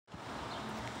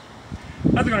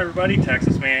How's it going, everybody?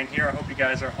 Texas Man here. I hope you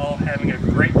guys are all having a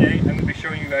great day. I'm going to be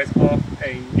showing you guys off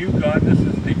a new gun. This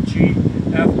is the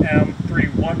GFM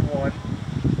 311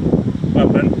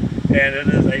 weapon, and it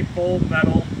is a full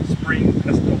metal spring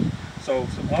pistol. So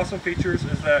some awesome features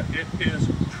is that it is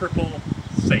triple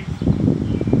safe.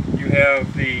 You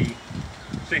have the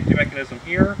safety mechanism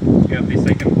here, you have the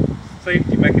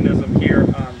safety mechanism here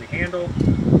on the handle,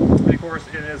 and of course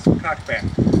it is cocked back.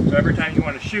 So every time you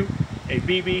want to shoot a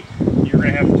BB, you're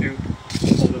going to have to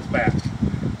pull this back.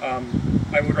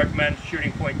 I would recommend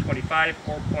shooting .25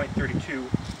 or .32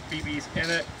 BBs in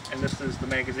it, and this is the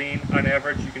magazine. On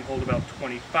average, you can hold about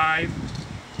 25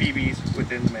 BBs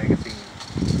within the magazine.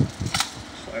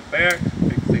 Slide back,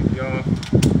 take the safety off,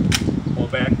 pull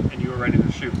it back, and you are ready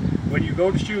to shoot. When you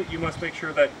go to shoot, you must make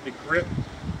sure that the grip,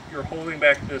 you're holding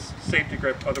back this safety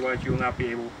grip, otherwise you will not be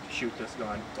able to shoot this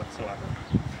gun whatsoever.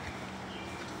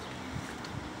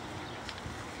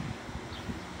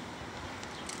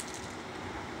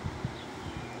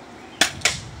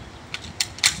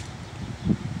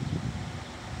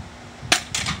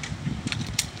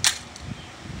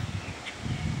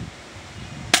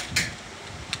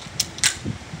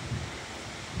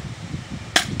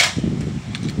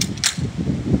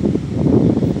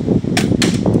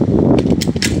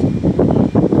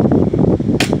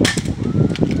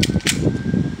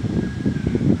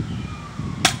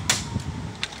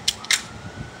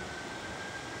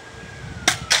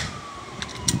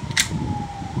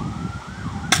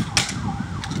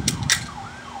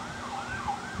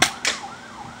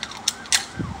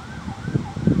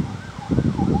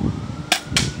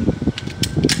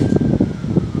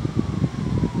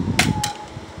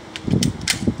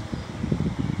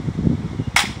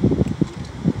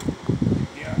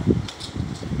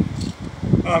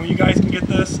 You guys can get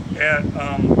this at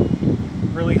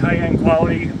really high-end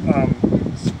quality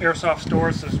Airsoft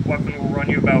stores. This weapon will run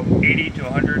you about $80 to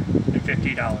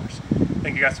 $150.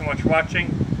 Thank you guys so much for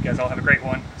watching. You guys all have a great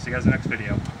one. See you guys in the next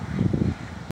video.